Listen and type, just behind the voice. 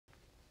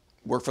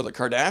Worked for the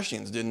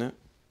Kardashians, didn't it?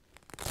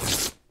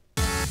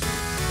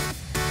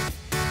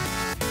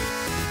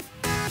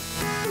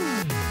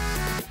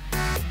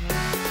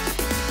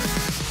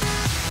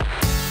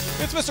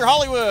 It's Mr.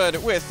 Hollywood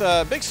with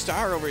big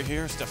star over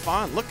here,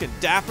 Stefan, looking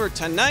dapper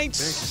tonight. Thank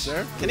you,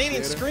 sir.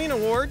 Canadian Screen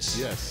Awards.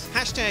 Yes.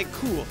 Hashtag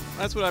cool.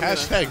 That's what I'm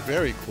Hashtag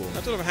very cool.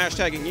 That's what I'm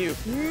hashtagging you.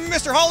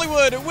 Mr.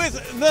 Hollywood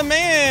with the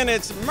man.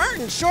 It's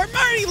Martin Short.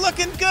 Marty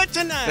looking good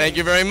tonight. Thank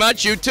you very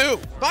much. You too.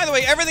 By the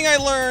way, everything I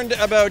learned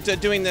about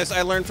doing this,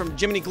 I learned from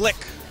Jiminy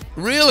Glick.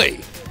 Really?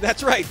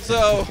 That's right.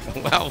 So.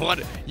 Wow,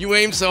 what? You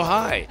aim so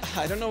high.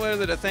 I don't know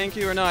whether to thank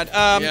you or not.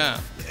 Yeah.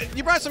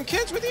 You brought some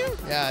kids with you?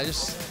 Yeah,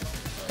 just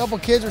a couple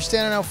kids were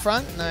standing out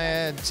front, and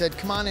I said,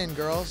 "Come on in,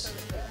 girls."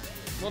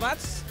 Well,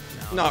 that's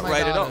not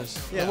right at all.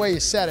 Yeah. The way you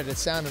said it, it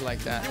sounded like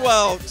that.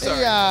 Well,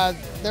 sorry.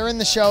 They're in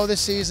the show this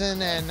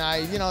season, and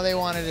they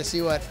wanted to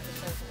see what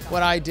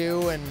I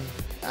do, and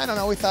I don't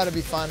know. We thought it'd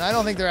be fun. I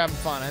don't think they're having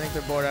fun. I think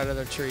they're bored out of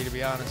their tree, to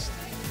be honest.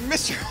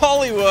 Mr.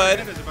 Hollywood,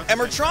 and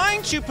we're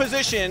trying to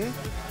position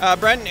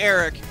Brent and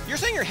Eric. You're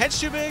saying your head's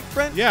too big,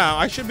 Brent? Yeah,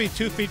 I should be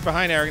 2 feet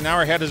behind Eric. Now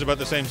our head is about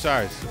the same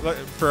size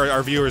for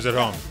our viewers at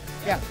home.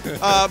 Yeah.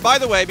 By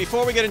the way,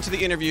 before we get into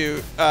the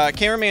interview,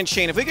 cameraman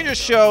Shane, if we can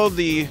just show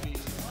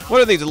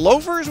what are these,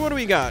 loafers? What do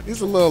we got?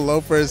 These are little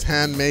loafers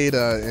handmade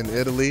in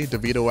Italy,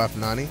 DeVito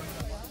Afnani.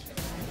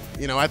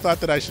 You know, I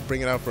thought that I should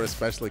bring it out for a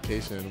special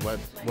occasion.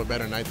 What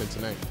better night than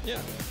tonight?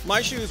 Yeah.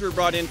 My shoes were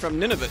brought in from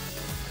Nineveh.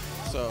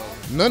 So.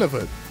 None of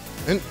it.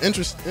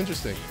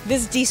 Interesting.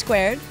 This is D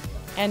Squared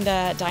and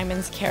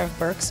Diamonds Care of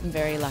Burke, some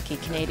very lucky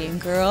Canadian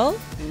girl.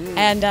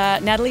 And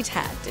Natalie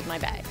Tad did my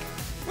bag.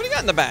 What do you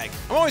got in the bag?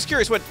 I'm always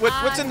curious.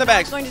 What's in the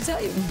bag? I'm going to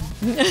tell you.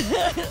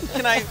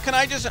 Can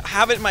I just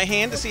have it in my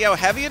hand to see how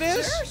heavy it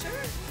is? Sure.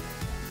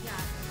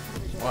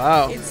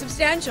 Wow. It's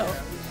substantial.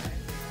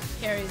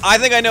 I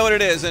think I know what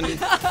it is, and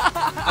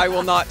I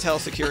will not tell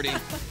security.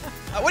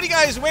 What are you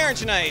guys wearing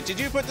tonight? Did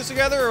you put this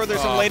together, or are there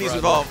some ladies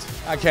involved?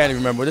 I can't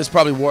even remember. This is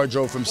probably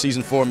wardrobe from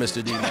season 4,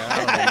 Mr. D, man. I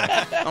don't know,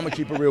 man. I'm going to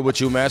keep it real with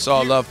you, man. It's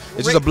all love.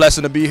 It's just a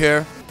blessing to be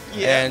here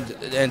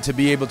and to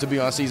be able to be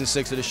on season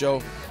 6 of the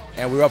show.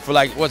 And we're up for,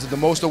 was it the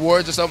most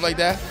awards or something like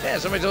that? Yeah,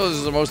 somebody told us this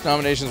is the most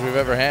nominations we've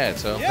ever had,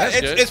 so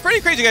that's good. It's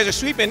pretty crazy. You guys are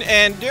sweeping.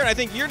 And, Darren, I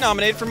think you're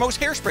nominated for most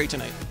hairspray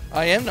tonight.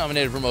 I am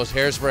nominated for most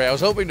hairspray. I was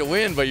hoping to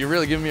win, but you're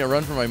really giving me a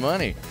run for my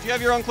money. Do you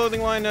have your own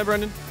clothing line,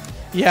 Brendan?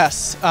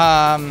 Yes.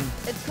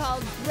 It's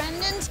called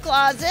Brendan's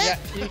Closet.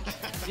 Yeah,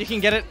 you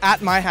can get it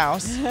at my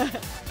house,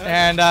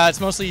 and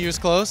it's mostly used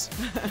clothes.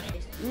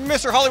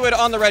 Mr. Hollywood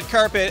on the red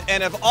carpet,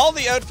 and of all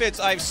the outfits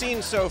I've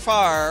seen so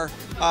far,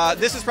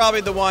 this is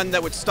probably the one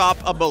that would stop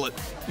a bullet.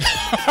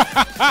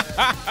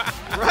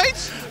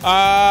 Right?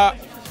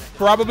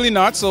 Probably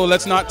not, so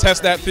let's not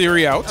test that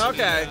theory out.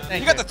 Okay.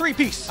 You got the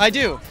 3-piece. I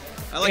do.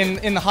 I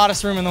like in the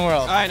hottest room in the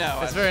world. I know.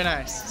 It's very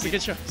nice. It's a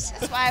good choice.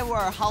 That's why I wore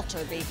a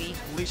halter, baby.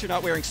 At least you're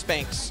not wearing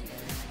Spanx.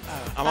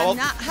 I'm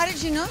not. How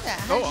did you know that?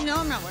 How did you know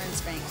I'm not wearing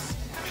Spanx?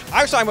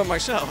 I was talking about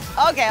myself.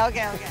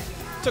 Okay.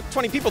 Took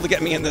 20 people to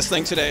get me in this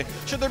thing today.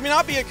 Should there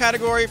not be a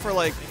category for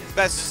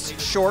best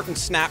short and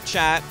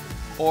Snapchat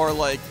or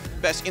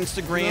best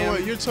Instagram? You know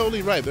what? You're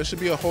totally right. There should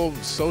be a whole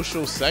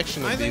social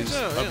section of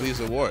these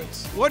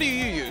awards. What do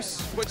you use?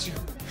 What's your...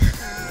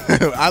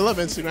 I love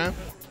Instagram.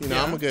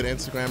 I'm a good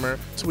Instagrammer.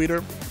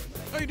 Tweeter.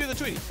 Oh, you do the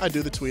tweeting? I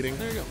do the tweeting.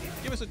 There you go.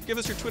 Give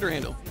us your Twitter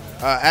handle.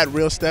 At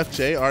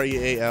RealStephJ,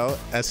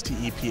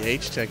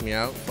 RealSteph. Check me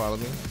out. Follow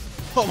me.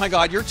 Oh my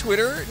God, your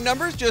Twitter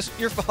numbers,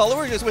 your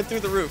followers just went through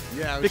the roof.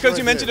 Yeah, because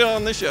you mentioned it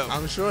on this show.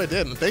 I'm sure I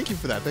did. And thank you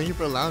for that. Thank you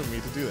for allowing me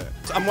to do that.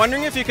 So I'm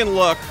wondering if you can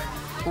look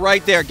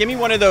right there. Give me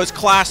one of those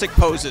classic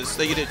poses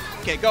that you did.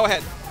 Okay, go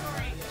ahead.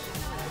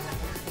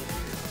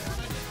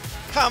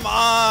 Come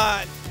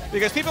on.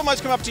 Because people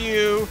must come up to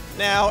you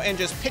now and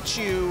just pitch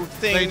you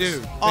things. They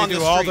do. On They the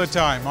do all the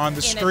time. On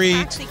the street. In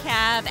a taxi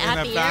cab,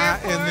 at the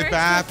airport. In the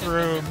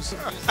bathrooms.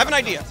 I have an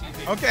idea.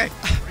 Okay.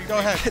 Go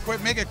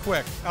ahead. Make it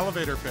quick.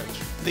 Elevator pitch.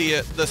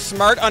 The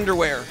smart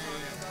underwear.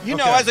 You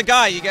know, as a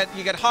guy, you get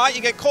hot,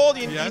 you get cold.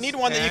 You need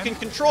one that you can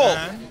control.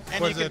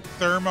 And was it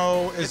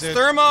thermo? It's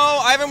thermo.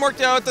 I haven't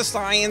worked out the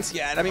science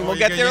yet. I mean, we'll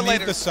get there later. You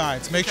need the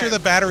science. Make sure the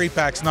battery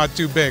pack's not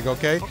too big,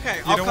 okay? Okay.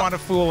 You don't want to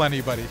fool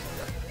anybody.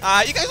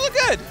 You guys look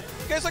good.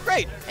 You guys look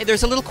great. Hey,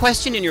 there's a little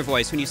question in your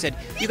voice when you said,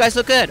 "You guys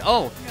look good."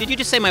 Oh, did you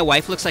just say my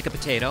wife looks like a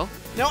potato?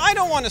 No, I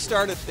don't want to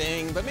start a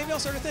thing, but maybe I'll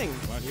start a thing.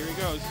 Well, here he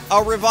goes.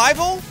 A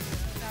revival?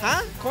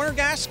 Huh? Corner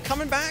Gas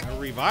coming back? A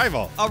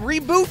revival. A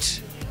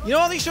reboot? You know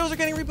all these shows are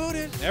getting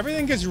rebooted?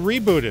 Everything gets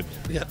rebooted.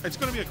 Yeah. It's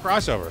going to be a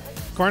crossover.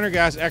 Corner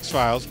Gas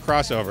X-Files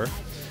crossover.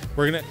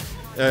 We're going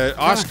to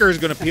Oscar's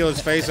going to peel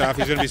his face off.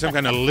 He's going to be some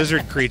kind of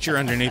lizard creature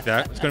underneath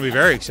that. It's going to be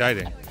very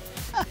exciting.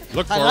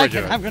 Look forward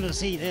to it. I'm going to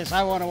see this.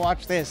 I want to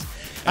watch this.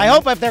 I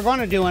hope if they're going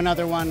to do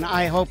another one,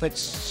 I hope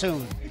it's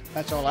soon.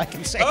 That's all I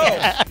can say.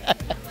 Oh.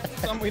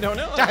 Something we don't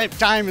know.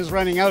 Time is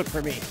running out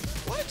for me.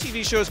 A lot of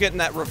TV shows getting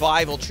that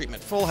revival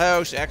treatment. Full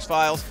House,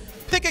 X-Files.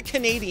 Pick a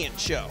Canadian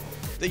show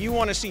that you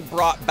want to see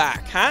brought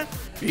back, huh?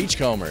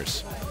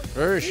 Beachcombers.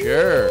 For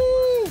sure.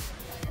 Woo!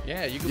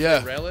 Yeah, you can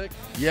Yeah. play Relic.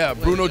 Yeah,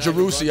 Play Bruno Niagara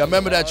Gerussi. I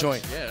remember that Bronco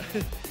joint.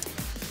 Yeah.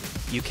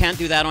 You can't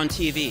do that on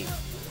TV.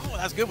 Oh,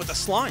 that's good with the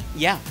slime.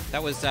 Yeah,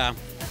 that was that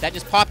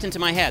just popped into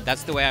my head.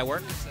 That's the way I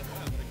work.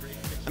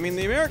 I mean,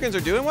 the Americans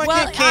are doing. Why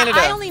Well, can't Canada?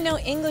 I only know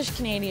English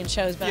Canadian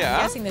shows, but Yeah?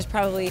 I'm guessing there's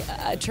probably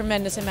a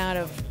tremendous amount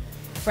of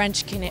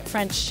French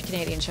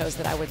Canadian shows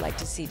that I would like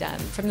to see done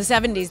from the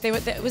 70s. There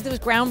was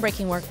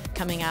groundbreaking work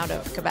coming out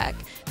of Quebec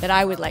that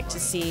I would like to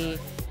see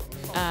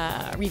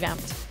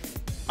revamped.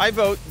 I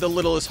vote The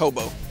Littlest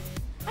Hobo.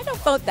 I don't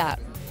vote that,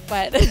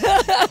 but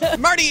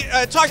Marty,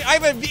 talk. I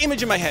have an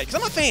image in my head because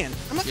I'm a fan.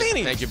 I'm a fan of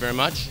you. Thank you very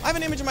much. I have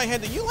an image in my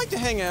head that you like to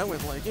hang out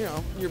with, like, you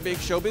know, your big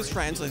showbiz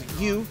friends, like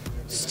you,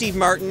 Steve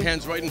Martin.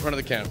 Hands right in front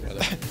of the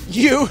camera.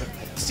 You,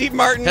 Steve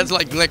Martin. That's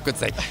like Glick would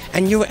say.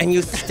 And you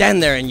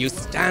stand there and you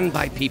stand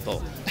by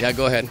people. Yeah,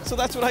 go ahead. So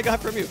that's what I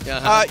got from you.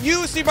 Uh-huh.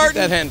 You, Steve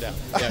Martin. Keep that hand down.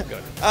 Yeah,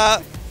 good.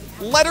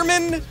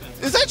 Letterman.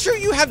 Is that true?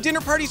 You have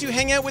dinner parties, you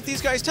hang out with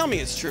these guys? Tell me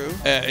it's true.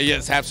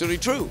 Yes, absolutely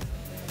true.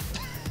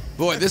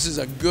 Boy, this is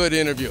a good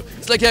interview.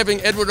 It's like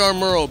having Edward R.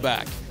 Murrow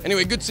back.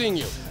 Anyway, good seeing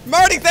you.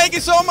 Marty, thank you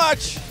so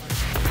much.